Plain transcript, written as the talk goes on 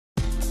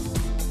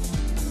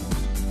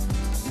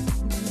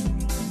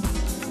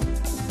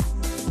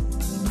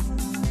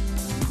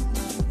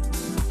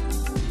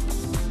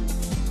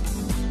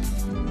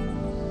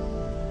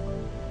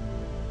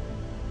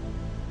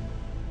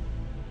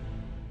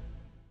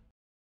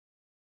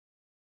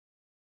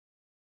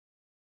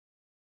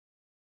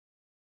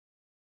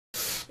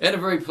And a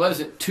very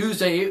pleasant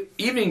Tuesday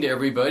evening to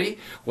everybody.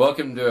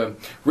 Welcome to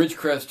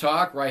Ridgecrest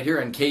Talk right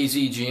here on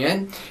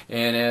KZGN.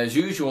 And as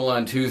usual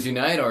on Tuesday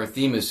night, our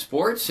theme is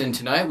sports. And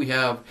tonight we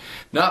have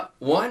not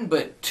one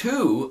but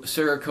two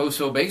Cerro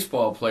Coso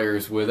baseball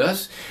players with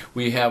us.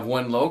 We have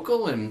one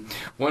local and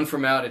one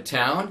from out of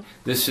town.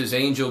 This is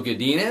Angel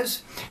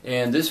Gadinez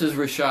and this is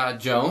Rishad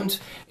Jones.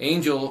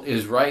 Angel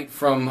is right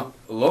from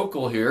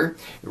local here.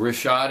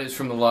 Rishad is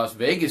from the Las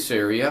Vegas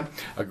area,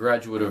 a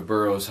graduate of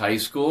Burroughs High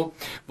School.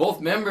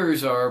 Both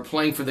members are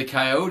playing for the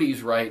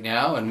Coyotes right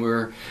now, and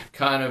we're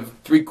kind of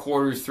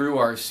 3/4 through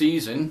our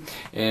season,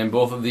 and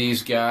both of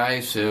these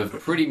guys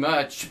have pretty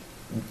much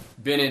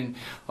been in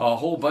a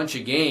whole bunch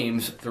of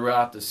games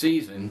throughout the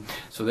season,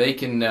 so they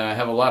can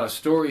have a lot of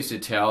stories to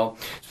tell.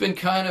 It's been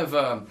kind of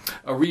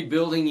a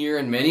rebuilding year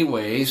in many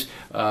ways.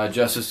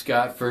 Justice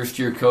Scott,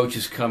 first-year coach,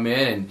 has come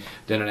in and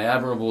done an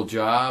admirable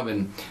job,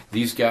 and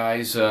these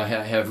guys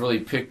have really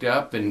picked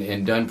up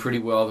and done pretty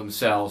well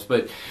themselves.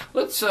 But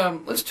let's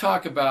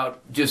talk about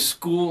just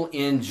school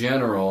in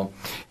general,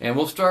 and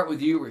we'll start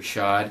with you,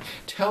 Rishad.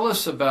 Tell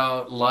us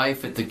about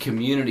life at the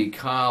community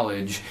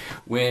college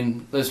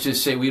when, let's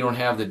just say, we don't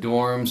have the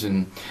dorms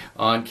and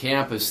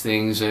on-campus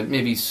things that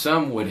maybe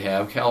some would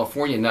have.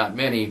 California, not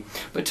many.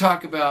 But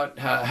talk about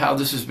how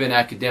this has been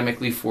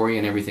academically for you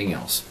and everything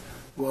else.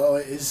 Well,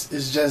 it's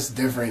just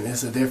different.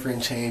 It's a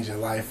different change in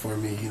life for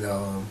me.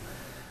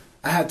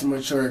 I had to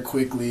mature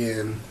quickly,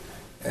 and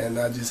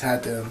I just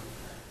had to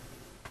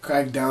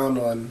crack down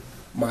on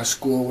my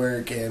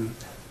schoolwork and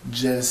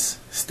just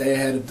stay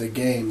ahead of the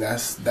game.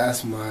 That's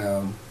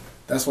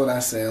what I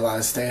say a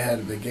lot. Stay ahead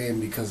of the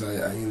game, because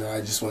I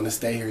just want to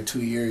stay here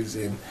 2 years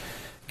and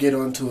get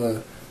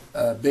onto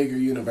a bigger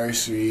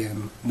university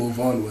and move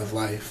on with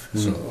life.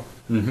 So.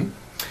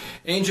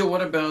 Angel,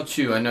 what about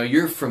you? I know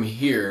you're from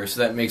here, so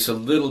that makes a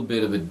little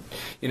bit of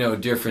a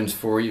difference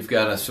for you. You've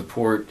got a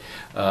support,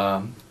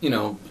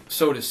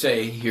 so to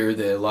say, here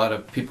that a lot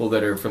of people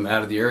that are from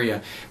out of the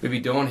area maybe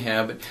don't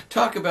have. But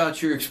talk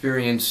about your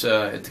experience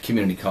at the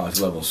community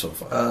college level so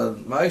far.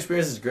 My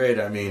experience is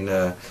great. I mean,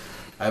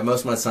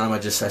 most of my time I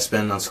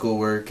spend on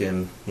schoolwork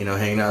and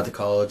hanging out at the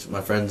college with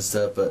my friends and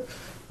stuff. But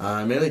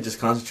I mainly just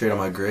concentrate on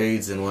my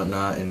grades and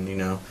whatnot. And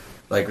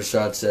like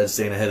Rishad said,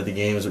 staying ahead of the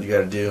game is what you got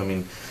to do. I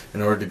mean,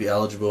 in order to be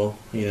eligible,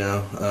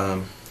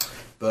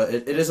 But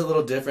it is a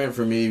little different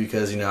for me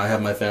because I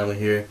have my family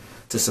here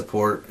to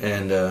support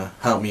and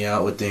help me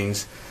out with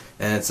things,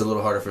 and it's a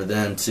little harder for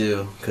them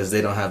too because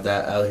they don't have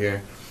that out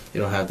here. They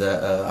don't have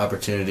that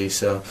opportunity.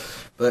 So.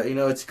 But,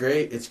 it's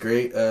great. It's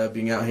great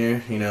being out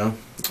here,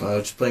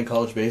 just playing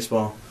college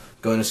baseball,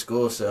 going to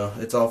school, so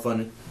it's all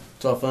fun.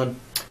 It's all fun.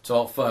 It's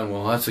all fun.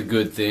 Well, that's a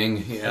good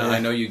thing. Yeah. I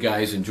know you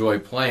guys enjoy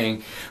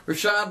playing.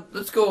 Rishad,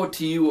 let's go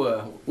to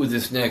you with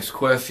this next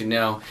question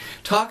now.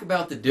 Talk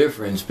about the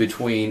difference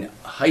between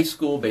high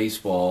school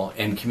baseball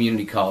and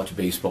community college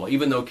baseball.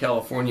 Even though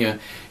California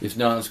is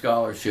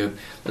non-scholarship,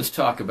 let's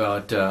talk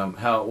about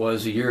how it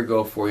was a year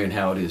ago for you and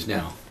how it is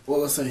now.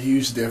 Well, it's a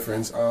huge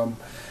difference.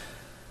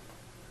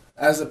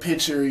 As a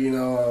pitcher,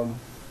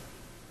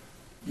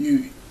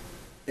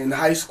 in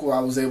high school I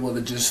was able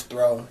to just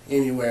throw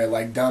anywhere,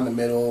 like down the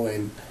middle,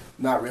 and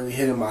not really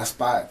hitting my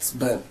spots.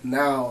 But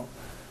now,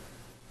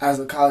 as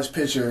a college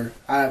pitcher,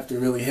 I have to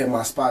really hit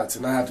my spots,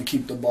 and I have to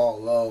keep the ball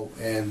low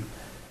and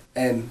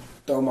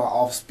throw my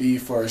off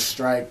speed for a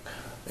strike.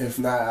 If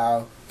not,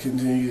 I'll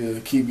continue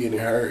to keep getting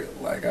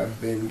hurt, like I've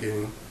been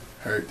getting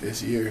hurt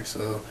this year.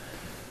 So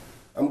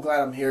I'm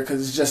glad I'm here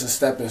because it's just a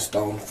stepping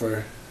stone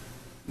for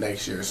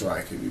next year, so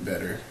I could be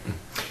better.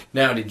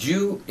 Now,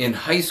 in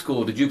high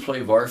school, did you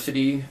play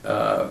varsity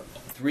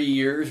 3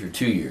 years or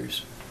 2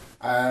 years?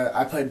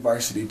 I played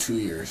varsity 2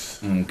 years.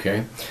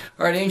 Okay.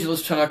 All right, Angel,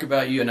 let's talk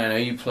about you. And I know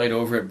you played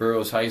over at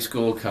Burroughs High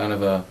School, kind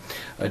of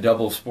a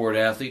double sport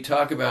athlete.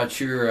 Talk about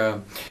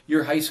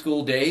your high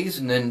school days,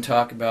 and then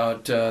talk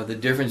about the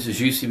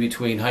differences you see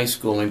between high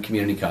school and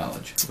community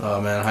college.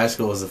 Oh, man, high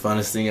school was the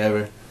funnest thing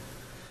ever.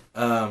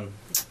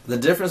 The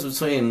difference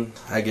between,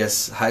 I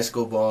guess, high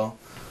school ball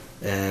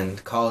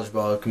and college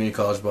ball, community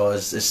college ball,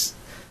 is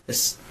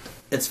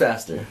it's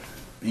faster.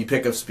 You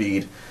pick up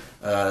speed.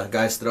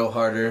 Guys throw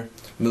harder,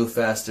 move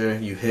faster,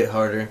 you hit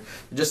harder.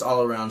 You're just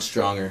all around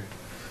stronger.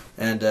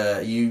 And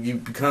you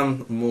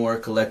become more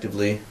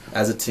collectively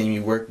as a team.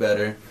 You work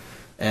better.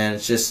 And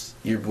it's just,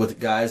 you're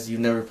with guys you've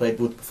never played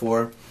with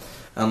before.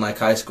 Unlike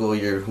high school,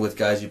 you're with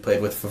guys you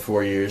played with for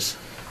 4 years.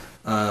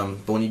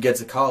 But when you get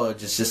to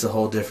college, it's just a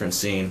whole different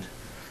scene.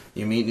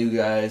 You meet new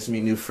guys,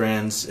 meet new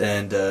friends,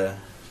 and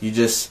you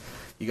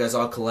guys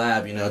all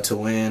collab, to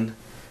win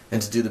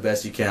and to do the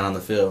best you can on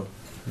the field.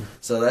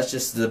 So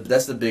that's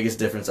the biggest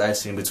difference I've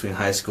seen between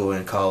high school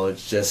and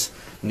college. Just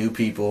new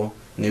people,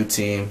 new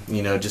team.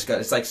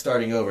 It's like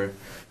starting over.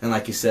 And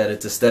like you said,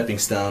 it's a stepping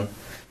stone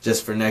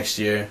just for next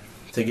year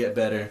to get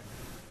better,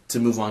 to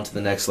move on to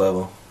the next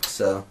level.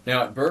 So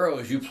now at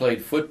Burroughs, you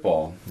played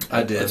football.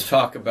 I did. Let's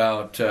talk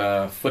about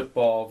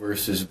football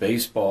versus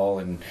baseball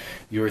and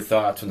your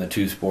thoughts on the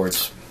two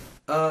sports.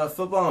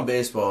 Football and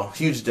baseball,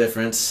 huge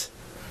difference.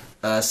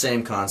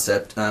 Same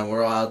concept.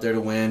 We're all out there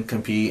to win,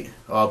 compete,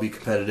 all be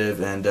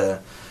competitive, and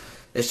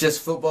it's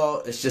just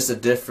football. It's just a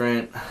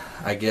different,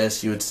 I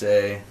guess you would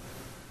say,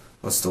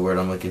 what's the word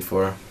I'm looking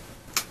for?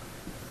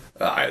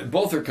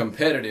 Both are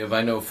competitive.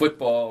 I know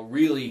football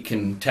really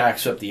can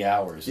tax up the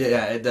hours.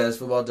 Yeah, it does.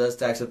 Football does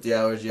tax up the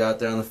hours. You're out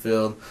there on the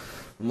field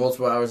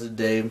multiple hours a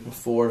day,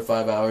 4 to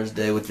 5 hours a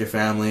day with your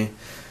family,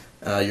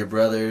 your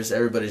brothers.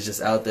 Everybody's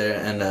just out there,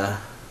 and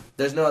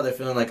there's no other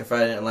feeling like a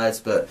Friday Night Lights,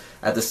 but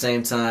at the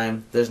same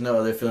time, there's no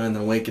other feeling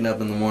than waking up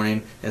in the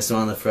morning and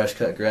smelling the fresh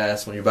cut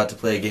grass when you're about to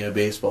play a game of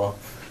baseball.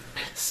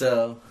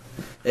 So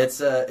it's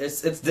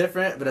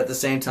different, but at the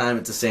same time,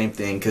 it's the same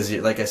thing because,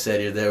 like I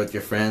said, you're there with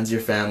your friends, your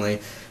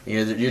family.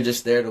 You're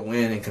just there to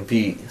win and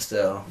compete.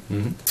 So,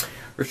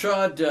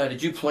 Rishad,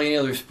 did you play any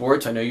other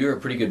sports? I know you were a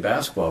pretty good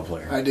basketball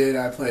player. I did.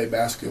 I played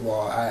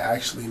basketball. I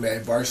actually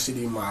made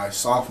varsity my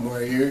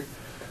sophomore year.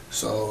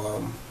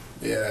 So,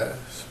 yeah.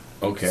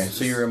 Okay,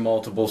 so you're a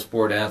multiple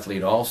sport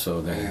athlete also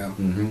then.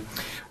 Yeah.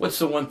 What's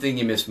the one thing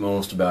you miss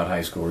most about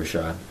high school,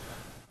 Rishad?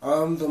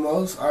 The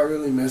most I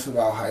really miss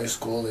about high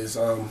school is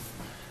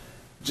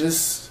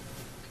just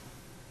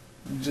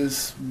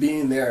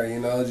being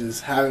there,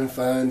 just having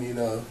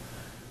fun,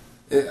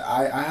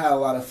 I had a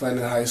lot of fun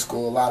in high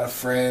school, a lot of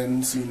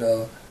friends,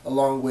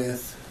 along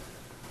with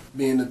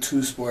being a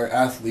two-sport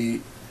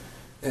athlete,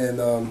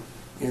 and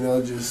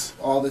just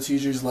all the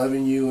teachers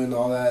loving you and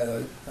all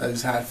that. I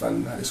just had fun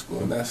in high school,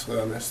 and that's what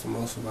I miss the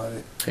most about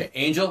it. Okay,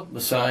 Angel,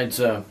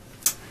 besides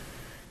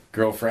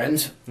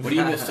girlfriends, what do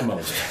you miss the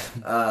most?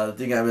 The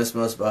thing I miss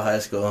most about high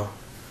school,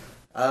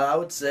 I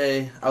would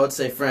say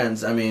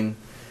friends. I mean,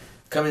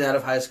 coming out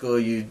of high school,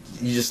 you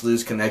just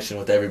lose connection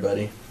with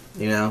everybody,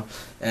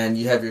 and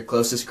you have your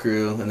closest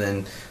crew,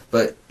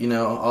 but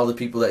all the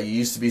people that you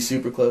used to be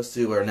super close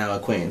to are now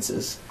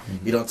acquaintances.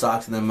 You don't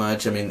talk to them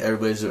much. I mean,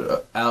 everybody's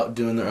out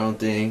doing their own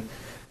thing,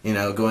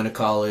 going to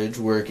college,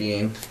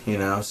 working,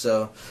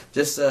 so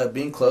just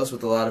being close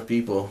with a lot of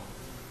people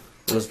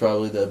was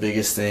probably the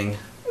biggest thing.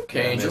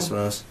 Okay,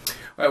 Angel.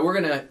 All right, we're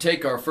going to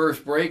take our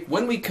first break.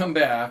 When we come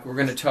back, we're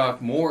going to talk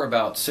more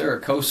about Cerro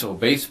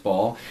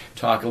baseball,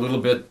 talk a little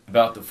bit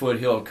about the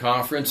Foothill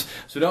Conference.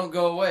 So don't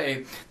go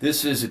away.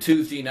 This is a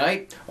Tuesday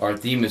night. Our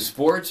theme is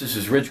sports. This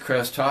is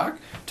Ridgecrest Talk.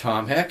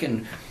 Tom Heck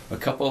and a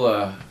couple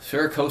of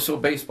Cerro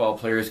baseball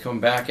players come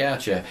back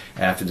at you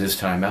after this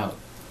timeout.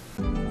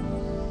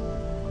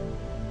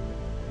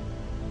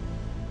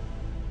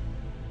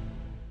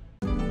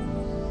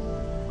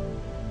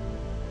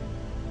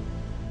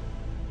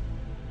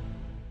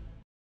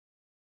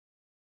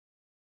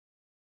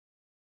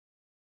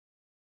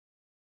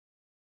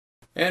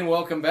 And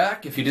welcome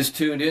back. If you just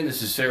tuned in,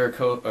 this is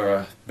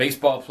Cerro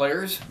baseball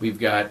players. We've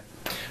got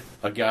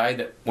a guy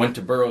that went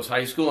to Burroughs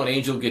High School, an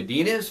Angel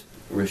Gadinez,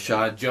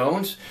 Rishad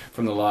Jones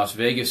from the Las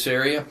Vegas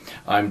area.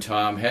 I'm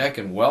Tom Heck,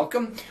 and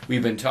welcome.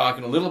 We've been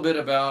talking a little bit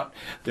about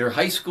their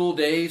high school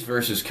days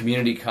versus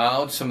community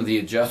college, some of the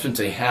adjustments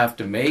they have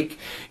to make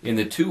in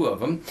the two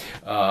of them,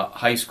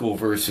 high school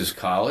versus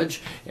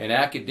college. And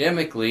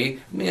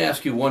academically, let me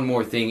ask you one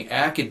more thing.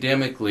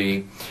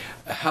 Academically,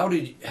 how do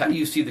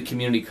you see the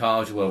community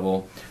college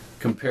level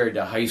compared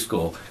to high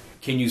school?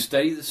 Can you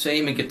study the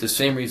same and get the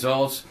same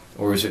results,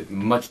 or is it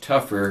much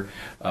tougher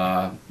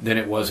than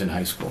it was in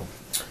high school?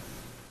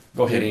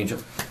 Go ahead, Angel.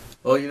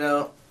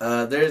 Well,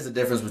 there is a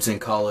difference between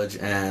college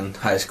and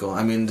high school.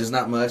 I mean, there's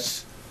not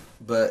much,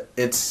 but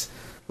it's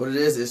what it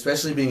is.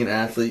 Especially being an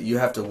athlete, you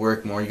have to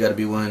work more. You got to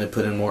be willing to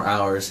put in more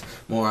hours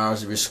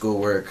of your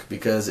schoolwork,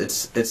 because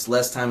it's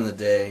less time in the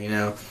day.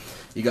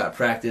 You got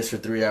practice for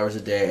 3 hours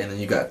a day, and then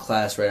you got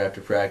class right after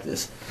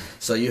practice.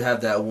 So you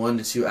have that 1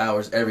 to 2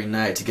 hours every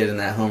night to get in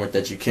that homework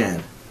that you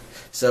can.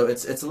 So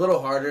it's a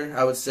little harder,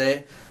 I would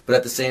say, but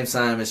at the same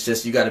time, it's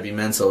just you got to be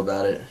mental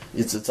about it.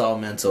 It's all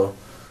mental.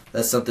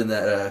 That's something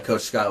that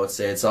Coach Scott would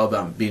say. It's all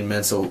about being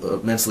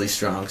mentally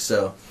strong.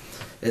 So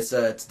it's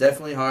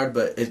definitely hard,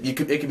 but it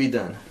could be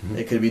done.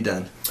 It could be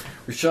done.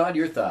 Rishad,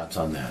 your thoughts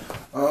on that?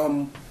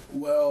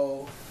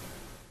 Well,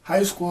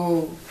 high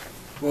school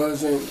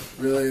wasn't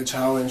really a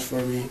challenge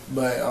for me,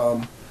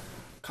 but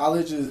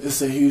college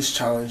is a huge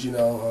challenge.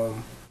 I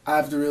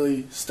have to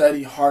really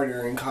study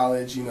harder in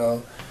college,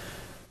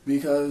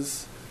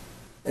 because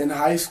in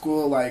high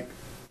school, like,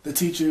 the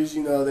teachers,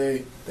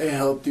 they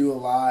helped you a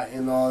lot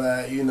and all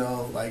that,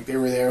 like, they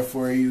were there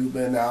for you.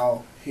 But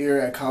now here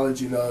at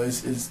college,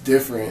 it's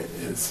different.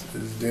 It's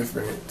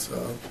different.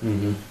 So.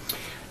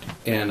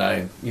 And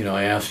I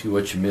asked you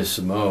what you miss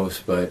the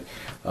most, but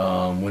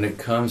when it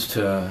comes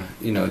to,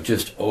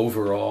 just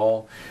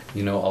overall, a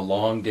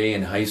long day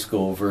in high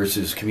school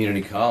versus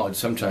community college,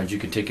 sometimes you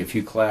can take a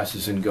few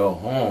classes and go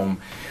home.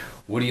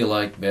 What do you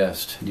like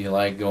best? Do you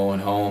like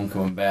going home,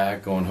 coming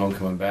back, going home,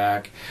 coming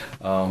back?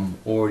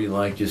 Or do you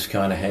like just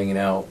kind of hanging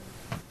out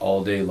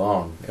all day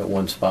long at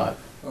one spot?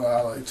 Well,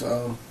 I like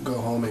to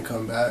go home and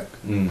come back.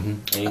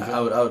 I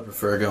would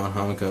prefer going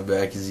home and coming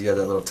back, because you got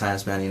that little time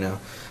span,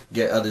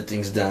 get other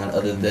things done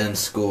other than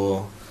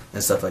school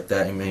and stuff like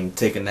that. I mean,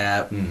 take a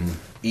nap,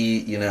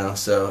 eat,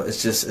 so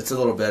it's a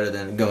little better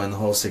than going the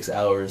whole 6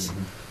 hours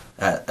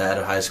at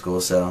a high school.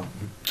 So.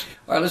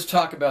 All right, let's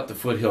talk about the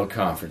Foothill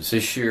Conference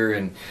this year,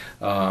 and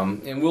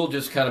we'll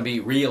just kind of be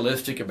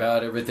realistic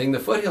about everything. The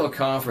Foothill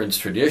Conference,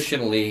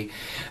 traditionally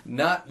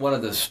not one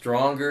of the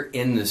stronger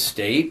in the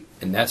state,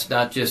 and that's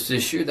not just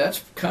this year.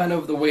 That's kind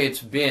of the way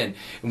it's been.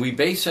 And we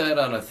base that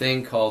on a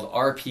thing called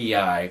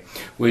RPI,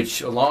 which,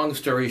 a long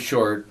story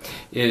short,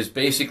 is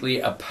basically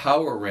a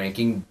power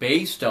ranking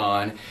based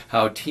on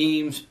how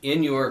teams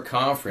in your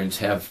conference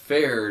have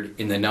fared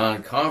in the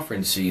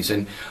non-conference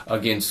season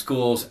against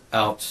schools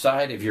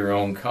outside of your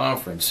own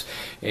conference.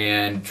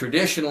 And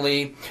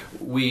traditionally,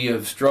 we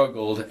have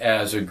struggled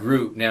as a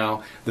group.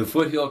 Now, the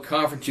Foothill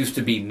Conference used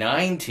to be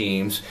 9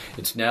 teams.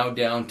 It's now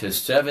down to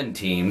 7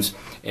 teams.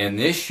 And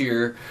this year,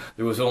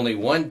 there was only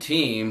one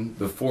team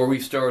before we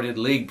started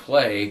league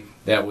play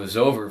that was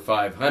over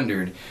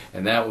 500,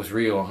 and that was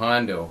Rio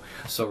Hondo.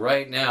 So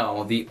right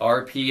now, the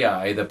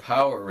RPI, the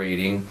power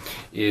rating,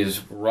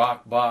 is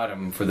rock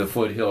bottom for the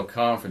Foothill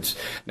Conference.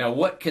 Now,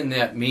 what can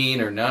that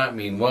mean or not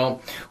mean?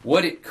 Well,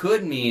 what it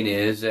could mean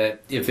is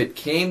that if it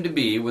came to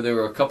be where there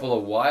were a couple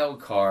of wild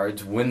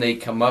cards when they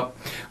come up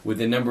with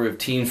the number of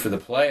teams for the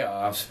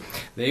playoffs,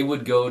 they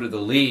would go to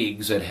the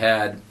leagues that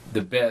had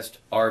the best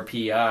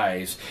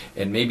RPIs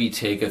and maybe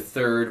take a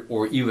third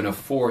or even a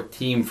fourth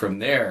team from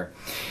there.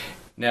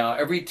 Now,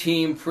 every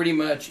team pretty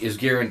much is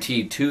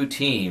guaranteed 2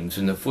 teams,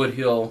 and the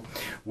Foothill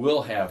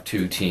will have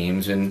 2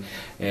 teams, and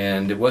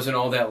it wasn't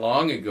all that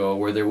long ago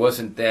where there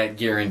wasn't that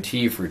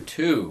guarantee for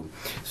 2.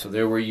 So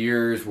there were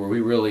years where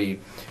we really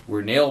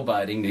were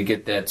nail-biting to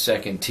get that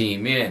second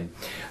team in.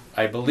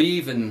 I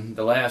believe in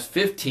the last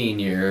 15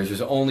 years,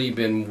 there's only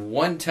been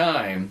one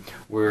time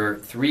where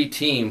 3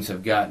 teams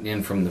have gotten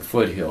in from the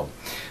Foothill.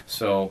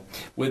 So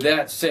with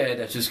that said,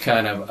 that's just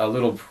kind of a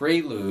little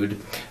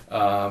prelude,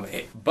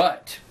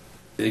 but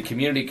the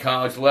community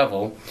college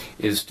level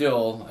is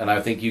still, and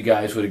I think you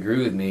guys would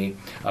agree with me,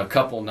 a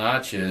couple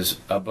notches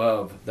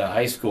above the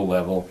high school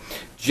level,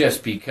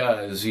 just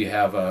because you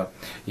have a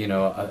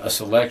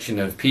selection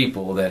of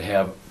people that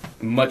have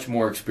much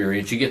more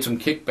experience. You get some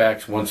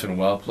kickbacks once in a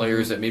while,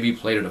 players that maybe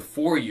played at a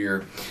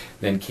 4-year,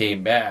 then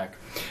came back.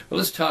 But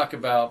let's talk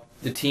about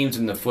the teams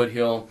in the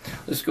Foothill.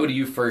 Let's go to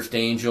you first,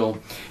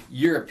 Angel.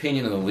 Your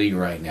opinion of the league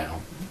right now.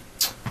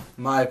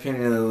 My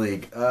opinion of the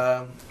league.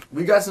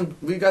 We got some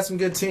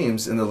good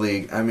teams in the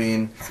league. I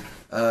mean,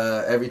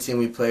 every team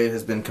we played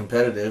has been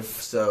competitive,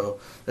 so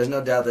there's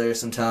no doubt there's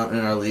some talent in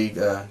our league.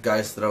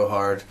 Guys throw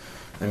hard.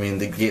 I mean,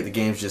 the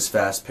game's just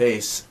fast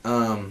paced.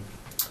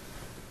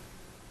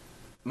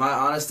 My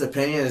honest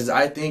opinion is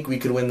I think we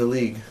could win the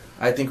league.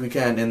 I think we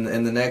can.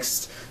 In the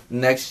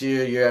next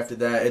year after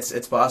that,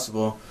 it's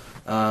possible.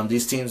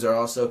 These teams are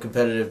all so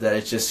competitive that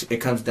it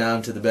comes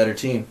down to the better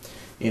team.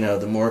 You know,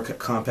 the more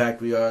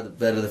compact we are, the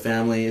better the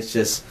family.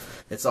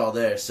 It's all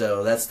there.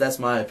 So that's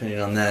my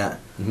opinion on that.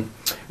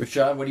 Mm-hmm.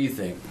 Rishad, what do you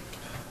think?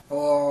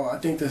 Well, I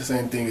think the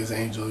same thing as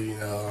Angel. You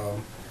know,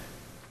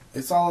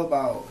 it's all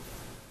about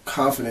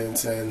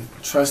confidence and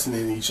trusting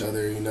in each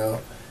other. You know,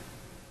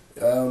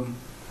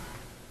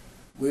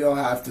 we don't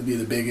have to be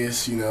the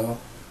biggest, you know,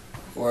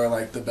 or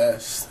like the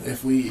best.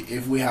 If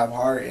we have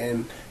heart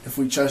and if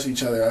we trust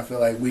each other, I feel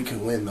like we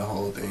can win the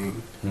whole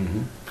thing.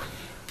 Mm-hmm.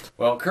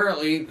 Well,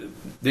 currently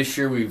this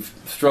year we've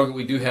struggled.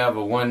 We have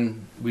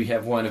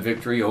won a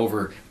victory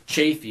over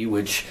Chaffee,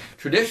 which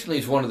traditionally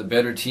is one of the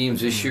better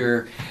teams this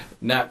year.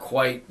 Not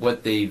quite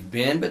what they've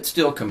been, but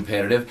still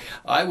competitive.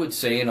 I would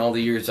say in all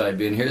the years I've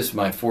been here, this is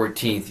my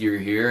 14th year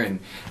here, and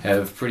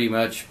have pretty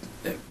much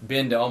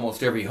been to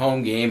almost every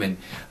home game, and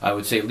I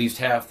would say at least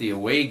half the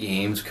away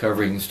games,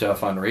 covering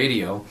stuff on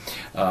radio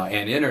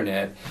and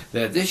internet.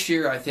 That this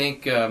year, I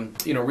think,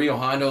 Rio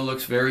Hondo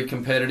looks very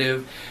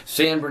competitive.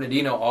 San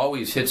Bernardino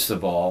always hits the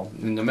ball,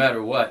 and no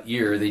matter what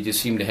year, they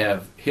just seem to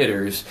have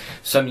hitters.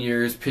 Some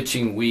years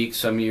pitching weak,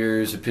 some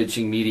years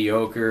pitching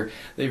mediocre.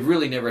 They've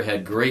really never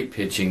had great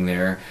pitching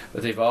there,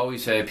 but they've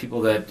always had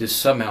people that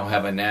just somehow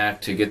have a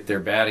knack to get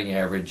their batting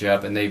average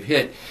up, and they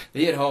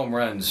hit home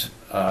runs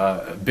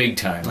big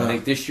time. I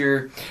think this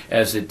year,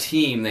 as a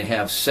team, they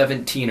have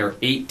 17 or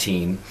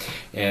 18,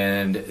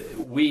 and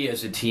we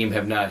as a team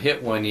have not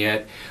hit one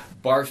yet.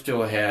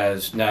 Barstow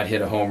has not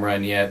hit a home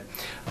run yet.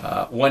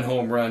 1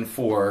 home run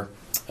for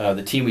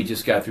the team we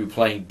just got through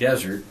playing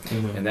Desert,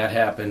 and that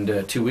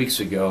happened 2 weeks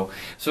ago.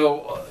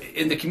 So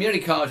in the community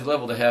college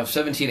level, to have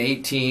 17,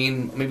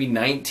 18, maybe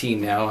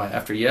 19 now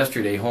after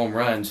yesterday home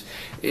runs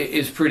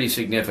is pretty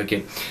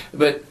significant.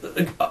 But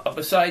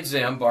besides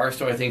them,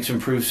 Barstow I think's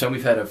improved some.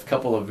 We've had a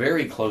couple of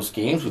very close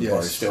games with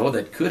Barstow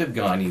that could have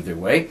gone either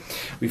way.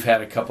 We've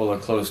had a couple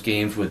of close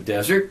games with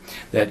Desert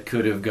that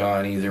could have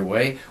gone either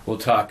way. We'll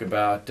talk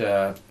about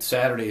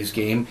Saturday's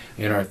game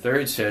in our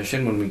 3rd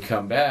session when we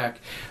come back.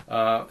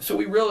 So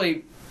we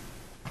really,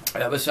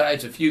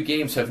 besides a few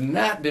games, have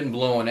not been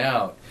blown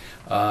out.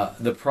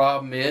 The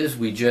problem is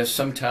we just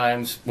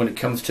sometimes, when it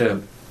comes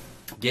to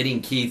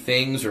getting key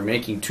things or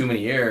making too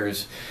many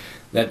errors,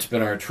 that's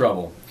been our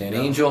trouble. And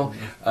Angel,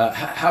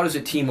 how does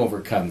a team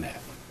overcome that?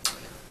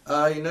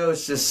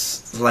 It's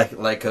just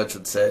like Coach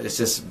would say. It's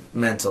just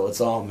mental.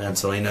 It's all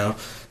mental.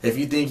 If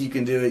you think you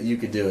can do it, you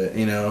can do it.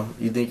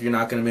 You think you're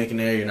not going to make an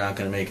error, you're not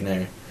going to make an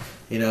error.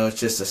 It's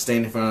just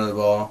staying in front of the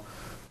ball.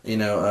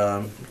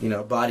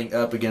 Bodying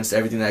up against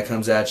everything that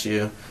comes at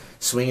you,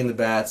 swinging the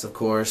bats, of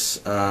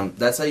course.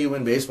 That's how you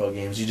win baseball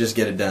games. You just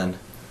get it done,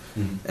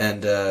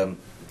 and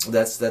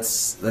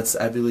that's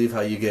I believe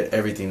how you get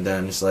everything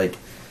done. It's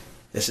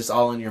just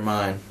all in your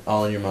mind,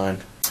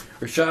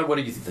 Rishad, what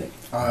do you think?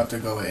 I'll have to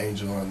go with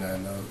Angel on that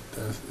note.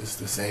 It's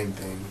the same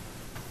thing.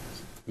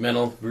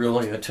 Mental,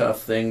 really a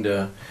tough thing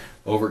to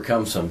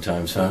overcome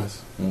sometimes, huh?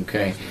 Yes.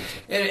 Okay.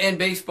 And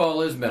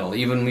baseball is mental.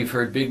 Even we've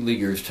heard big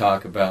leaguers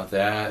talk about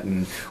that.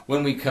 And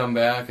when we come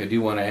back, I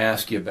do want to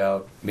ask you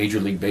about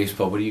Major League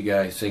Baseball. What do you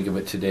guys think of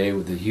it today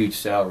with the huge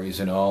salaries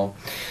and all?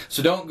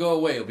 So don't go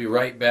away. We'll be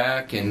right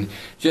back in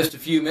just a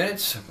few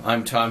minutes.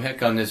 I'm Tom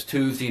Heck on this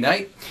Tuesday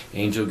night.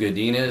 Angel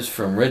Gadinez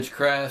from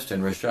Ridgecrest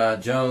and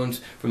Rishad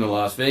Jones from the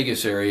Las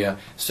Vegas area,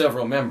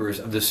 several members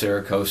of the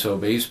Cerro Coso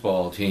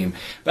baseball team.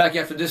 Back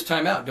after this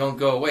timeout. Don't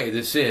go away.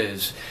 This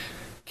is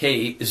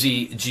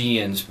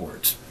KZGN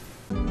Sports.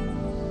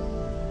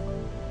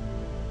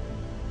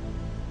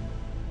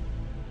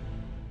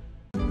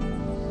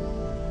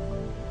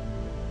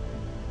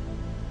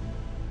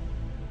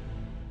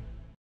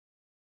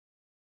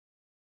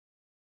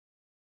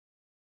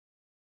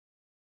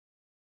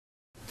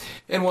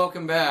 And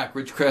welcome back.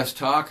 Ridgecrest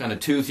Talk on a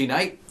Tuesday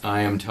night.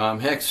 I am Tom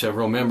Heck,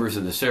 several members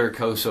of the Cerro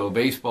Coso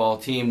baseball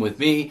team with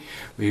me.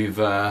 We've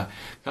kind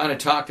of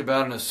talked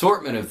about an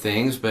assortment of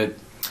things, but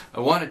I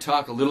want to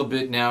talk a little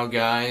bit now,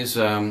 guys,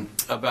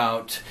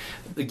 about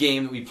the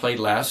game that we played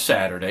last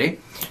Saturday.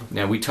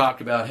 Now, we talked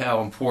about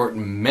how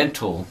important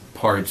mental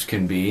parts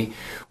can be.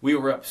 We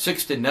were up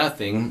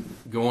 6-0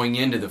 going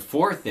into the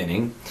fourth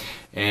inning,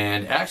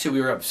 and actually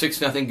we were up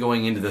 6-0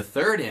 going into the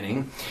third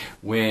inning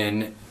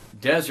when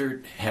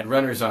Desert had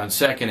runners on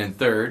second and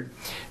third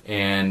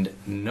and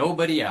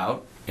nobody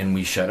out, and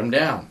we shut them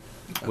down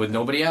with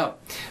nobody out.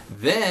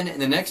 Then in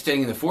the next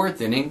inning, in the fourth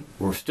inning,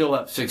 we're still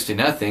up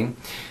 6-0.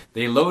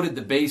 They loaded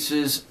the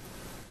bases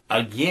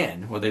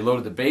again. Well, they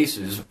loaded the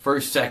bases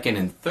first, second,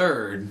 and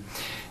third.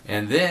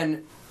 And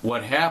then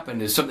what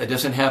happened is something that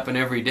doesn't happen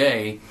every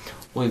day.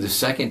 Only the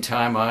second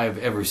time I've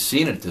ever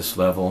seen it at this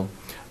level,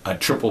 a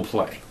triple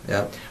play.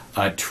 Yep.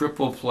 A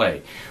triple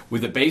play.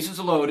 With the bases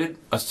loaded,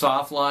 a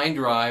soft line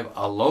drive,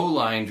 a low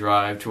line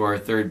drive to our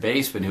third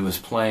baseman who was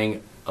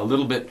playing a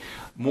little bit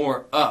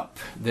more up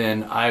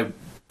than I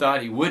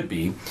thought he would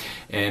be,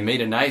 and made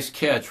a nice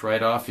catch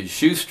right off his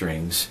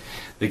shoestrings.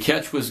 The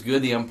catch was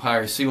good. The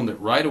umpire sealed it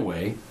right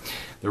away.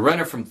 The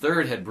runner from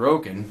third had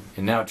broken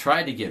and now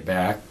tried to get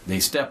back.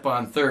 They step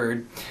on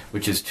third,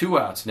 which is 2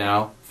 outs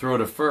now. Throw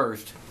to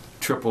first.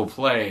 Triple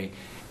play.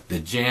 The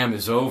jam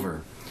is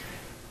over.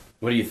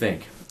 What do you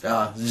think?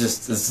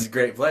 This is a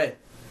great play.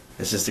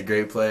 It's just a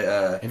great play.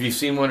 Have you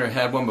seen one or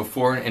had one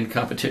before in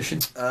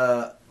competition?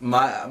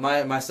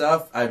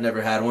 Myself, I've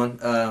never had one,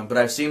 but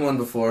I've seen one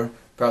before.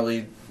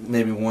 Probably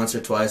maybe once or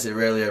twice. It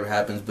rarely ever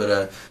happens.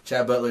 But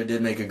Chad Butler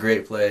did make a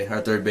great play.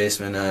 Our third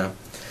baseman.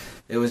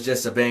 It was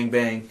just a bang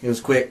bang. It was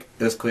quick.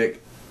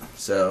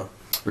 So.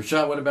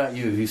 Rishad, what about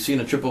you? Have you seen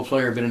a triple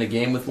play or been in a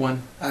game with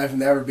one? I've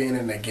never been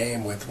in a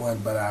game with one,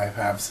 but I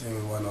have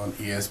seen one on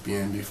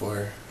ESPN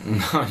before.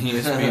 On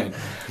ESPN.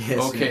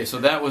 Okay, so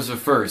that was the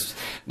first.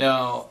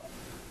 Now,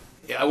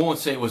 I won't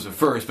say it was the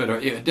first, but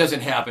it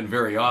doesn't happen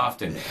very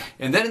often.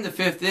 And then in the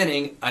fifth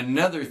inning,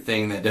 another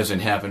thing that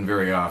doesn't happen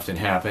very often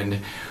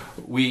happened.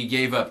 We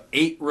gave up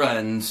 8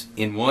 runs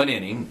in 1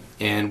 inning,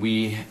 and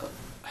we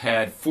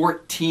had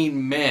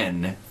 14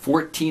 men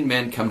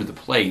come to the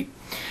plate.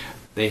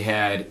 They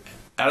had,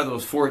 out of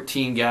those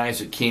 14 guys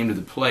that came to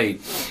the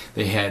plate,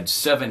 they had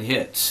 7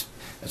 hits.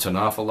 That's an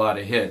awful lot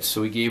of hits.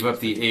 So we gave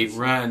up the 8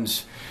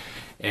 runs,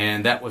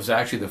 and that was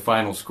actually the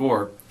final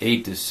score,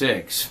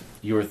 8-6.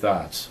 Your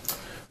thoughts?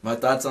 My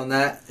thoughts on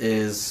that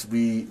is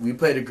we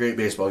played a great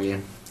baseball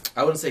game.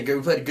 I wouldn't say good.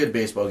 We played a good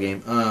baseball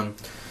game.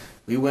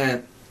 We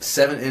went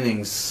 7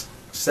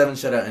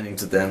 shutout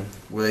innings with them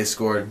where they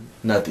scored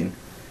nothing.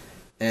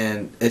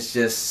 And it's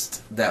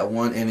just that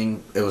one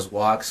inning, it was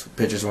walks.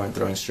 Pitchers weren't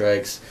throwing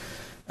strikes.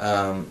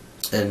 And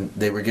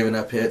they were giving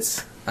up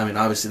hits. I mean,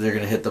 obviously they're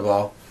going to hit the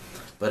ball.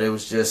 But it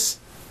was just,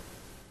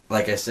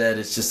 like I said,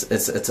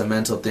 it's a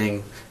mental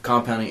thing,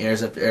 compounding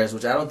errors after errors,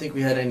 which I don't think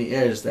we had any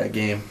errors that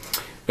game.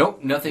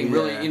 Nope, nothing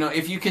really. You know,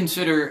 if you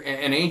consider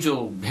an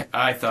Angel,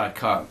 I thought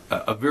caught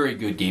a very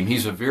good game.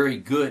 He's a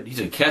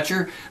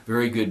catcher,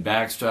 very good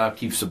backstop,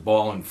 keeps the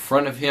ball in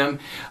front of him.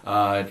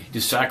 He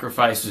just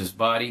sacrifices his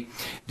body.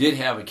 Did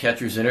have a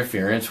catcher's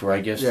interference where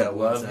I guess the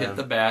glove hit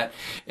the bat,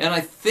 and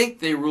I think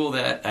they rule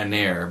that an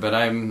error, but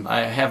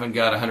I haven't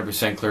got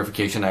 100%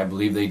 clarification. I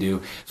believe they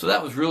do. So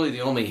that was really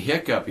the only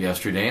hiccup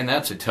yesterday, and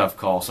that's a tough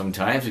call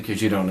sometimes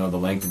because you don't know the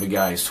length of a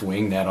guy's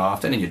swing that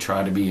often, and you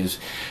try to be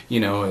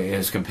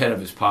as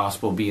competitive as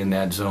possible, be in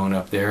that zone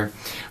up there.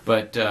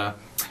 But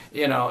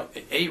you know,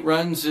 8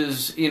 runs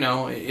is, you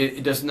know,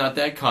 it does not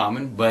that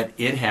common, but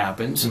it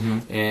happens.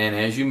 And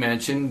as you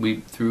mentioned, we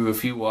threw a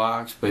few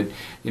walks, but,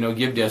 you know,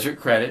 give Desert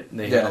credit.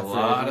 They had a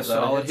lot of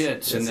solid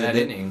hits in that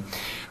inning.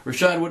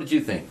 Rishad, what did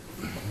you think?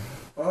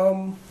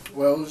 Well, it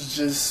was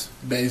just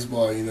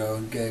baseball, you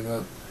know, gave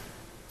up.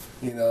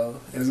 You know,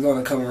 it's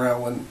going to come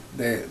around when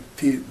the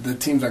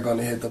teams are going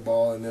to hit the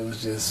ball, and it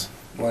was just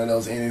one of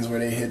those innings where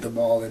they hit the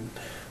ball and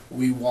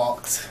we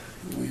walked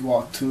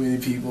too many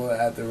people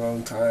at the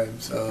wrong time.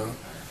 So,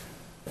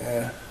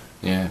 yeah.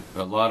 Yeah,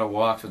 a lot of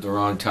walks at the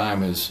wrong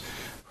time is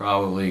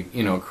probably,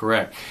 you know,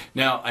 correct.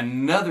 Now,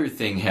 another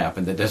thing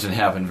happened that doesn't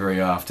happen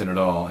very often at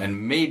all,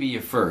 and maybe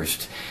a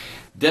first.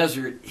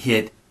 Desert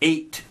hit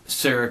 8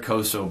 Cerro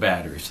Coso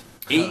batters.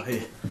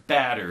 8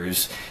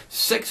 batters.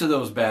 6 of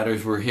those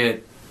batters were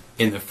hit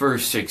in the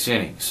first 6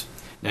 innings.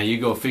 Now, you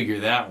go figure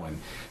that one.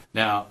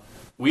 Now,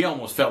 we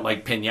almost felt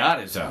like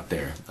piñatas out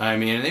there. I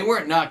mean, and they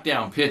weren't knocked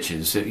down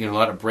pitches. You know, a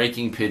lot of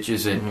breaking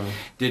pitches that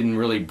didn't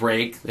really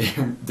break. They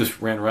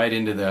just ran right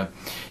into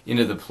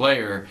the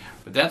player.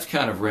 But that's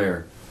kind of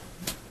rare,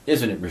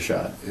 isn't it,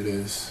 Rishad? It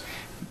is.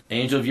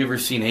 Angel, have you ever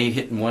seen 8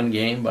 hit in one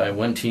game by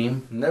one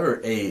team?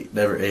 Never eight.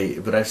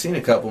 But I've seen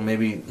a couple,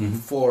 maybe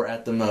 4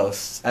 at the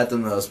most,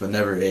 but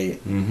never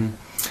 8.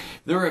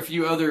 There were a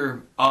few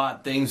other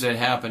odd things that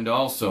happened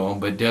also,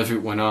 but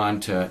Desert went on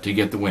to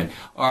get the win.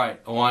 All right,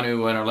 I want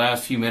to, in our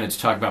last few minutes,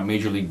 talk about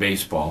Major League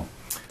Baseball.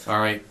 All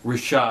right,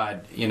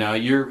 Rishad, you know,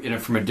 you're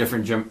from a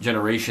different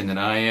generation than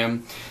I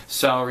am.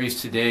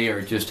 Salaries today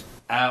are just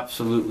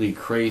absolutely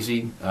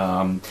crazy.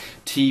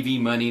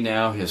 TV money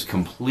now has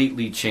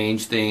completely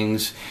changed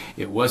things.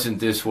 It wasn't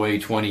this way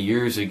 20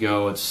 years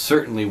ago. It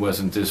certainly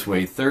wasn't this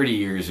way 30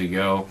 years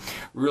ago.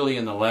 Really,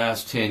 in the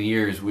last 10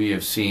 years, we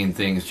have seen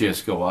things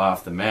just go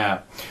off the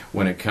map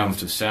when it comes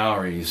to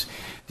salaries.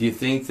 Do you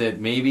think that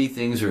maybe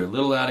things are a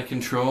little out of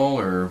control,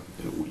 or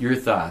your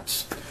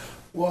thoughts?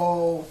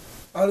 Well,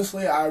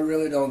 honestly, I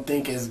really don't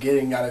think it's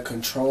getting out of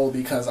control,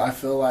 because I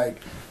feel like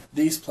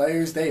these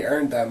players, they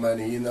earned that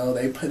money, you know.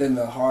 They put in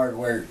the hard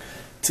work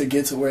to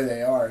get to where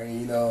they are.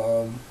 And, you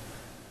know,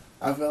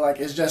 I feel like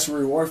it's just a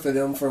reward for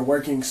them for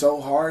working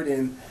so hard,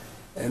 and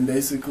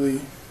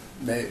basically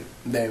they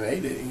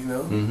made it, you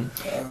know.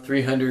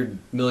 $300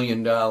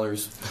 million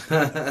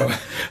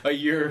a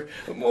year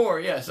more,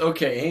 yes.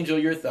 Okay, Angel,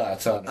 your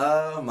thoughts on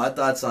it? My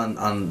thoughts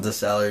on the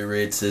salary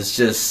rates is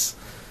just,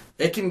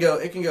 it can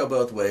go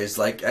both ways.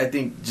 Like, I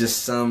think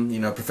just some, you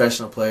know,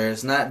 professional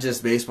players, not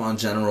just baseball in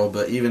general,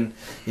 but even,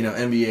 you know,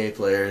 NBA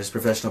players,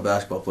 professional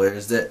basketball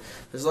players, that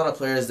there's a lot of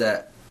players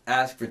that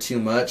ask for too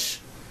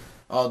much.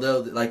 Although,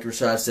 like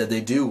Rishad said,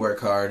 they do work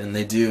hard and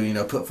they do, you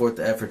know, put forth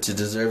the effort to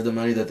deserve the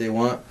money that they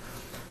want.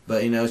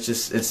 But, you know,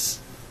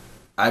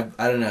 I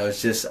don't know,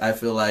 it's just, I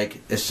feel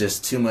like it's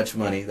just too much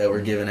money that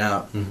we're giving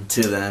out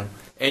to them.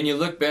 And you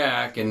look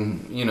back,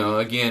 and, you know,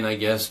 again, I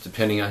guess,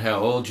 depending on how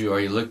old you are,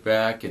 you look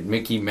back at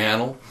Mickey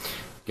Mantle,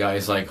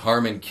 guys like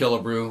Harmon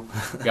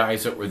Killebrew,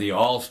 guys that were the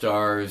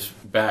All-Stars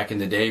back in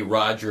the day,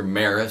 Roger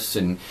Maris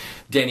and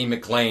Denny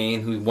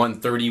McLain, who won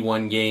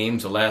 31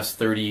 games, the last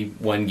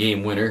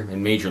 31-game winner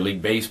in Major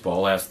League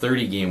Baseball, last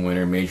 30-game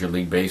winner in Major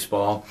League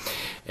Baseball.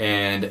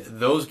 And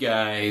those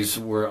guys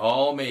were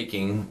all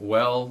making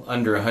well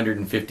under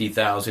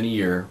 $150,000 a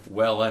year,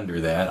 well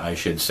under that, I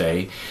should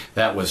say.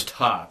 That was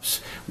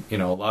tops. You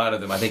know, a lot of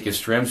them, I think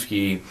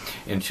Yastrzemski,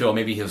 until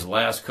maybe his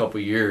last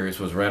couple of years,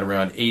 was right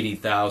around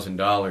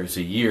 $80,000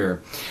 a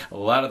year. A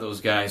lot of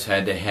those guys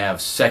had to have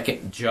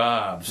second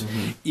jobs.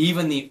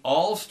 Even the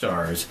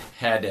All-Stars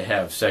had to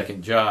have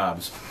second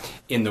jobs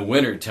in the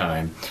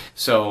wintertime.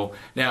 So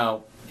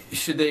now,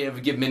 should they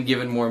have been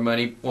given more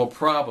money? Well,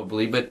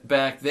 probably, but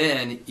back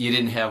then you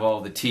didn't have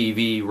all the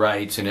TV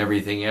rights and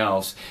everything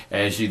else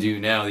as you do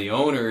now. The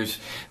owners,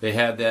 they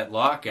had that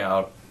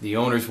lockout. The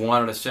owners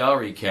wanted a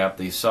salary cap.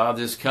 They saw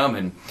this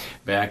coming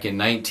back in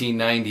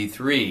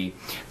 1993,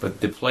 but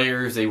the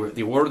players, they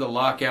ordered the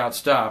lockout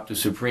stopped. The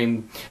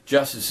Supreme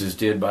Justices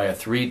did by a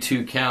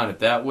 3-2 count. If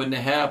that wouldn't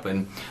have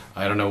happened,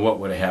 I don't know what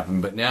would have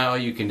happened. But now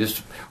you can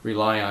just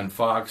rely on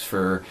Fox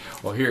for,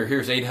 well,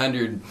 here's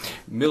 $800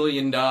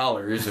 million,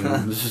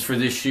 and this is for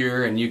this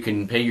year, and you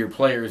can pay your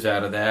players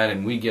out of that,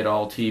 and we get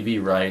all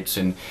TV rights,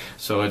 and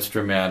so it's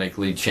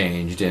dramatically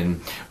changed.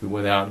 And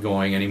without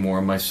going any more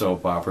in my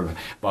soap opera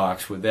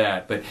box with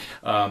that. But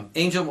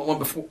Angel,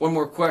 one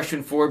more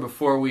question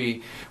before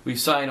we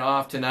sign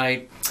off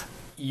tonight.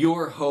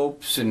 Your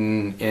hopes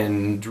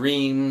and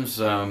dreams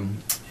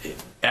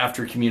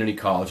after community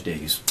college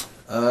days.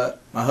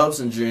 My hopes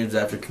and dreams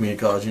after community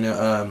college, you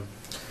know,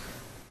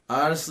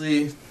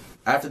 honestly,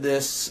 after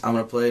this, I'm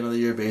going to play another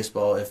year of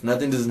baseball. If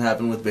nothing doesn't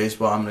happen with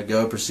baseball, I'm going to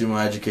go pursue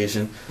my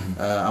education.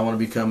 I want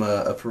to become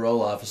a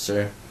parole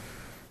officer,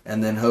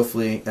 and then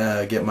hopefully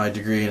get my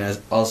degree in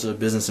also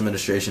business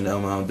administration, to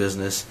own my own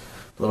business,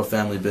 a little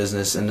family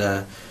business,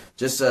 and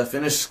just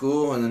finish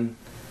school, and then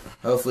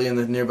hopefully in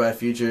the nearby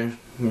future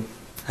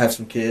have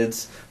some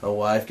kids, a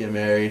wife, get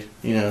married,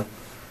 you know.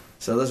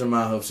 So those are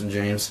my hopes and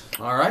dreams.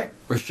 All right.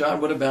 Rishad,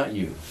 what about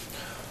you?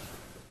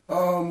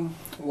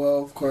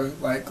 Well, of course,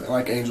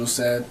 like Angel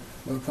said,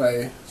 we'll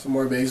play some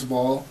more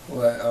baseball.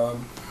 But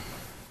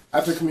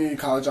after community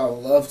college, I would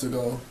love to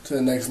go to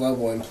the next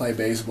level and play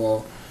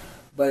baseball.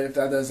 But if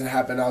that doesn't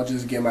happen, I'll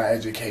just get my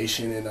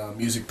education in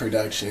music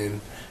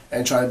production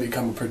and try to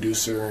become a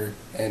producer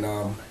and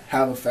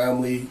have a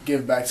family,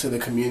 give back to the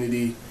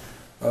community,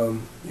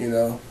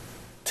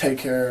 take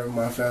care of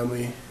my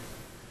family,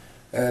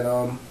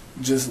 and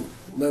just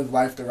live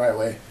life the right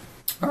way.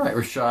 All right,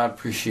 Rishad,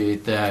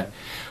 appreciate that.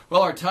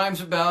 Well, our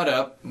time's about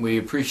up. We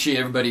appreciate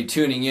everybody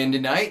tuning in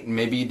tonight, and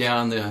maybe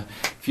down the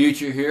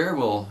future here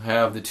we'll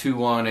have the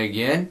 2-on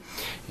again.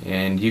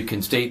 And you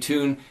can stay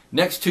tuned.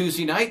 Next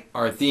Tuesday night,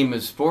 our theme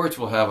is sports.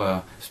 We'll have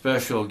a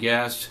special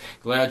guest.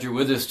 Glad you're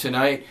with us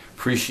tonight.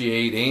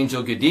 Appreciate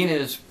Angel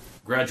Gadinez,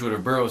 graduate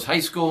of Burroughs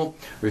High School,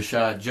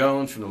 Rishad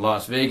Jones from the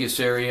Las Vegas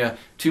area,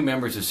 2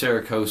 members of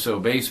Cerro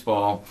Coso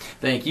Baseball.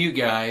 Thank you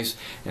guys,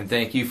 and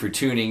thank you for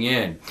tuning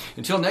in.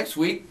 Until next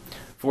week,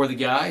 for the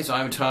guys,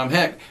 I'm Tom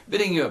Heck,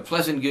 bidding you a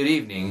pleasant good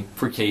evening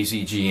for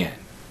KZGN.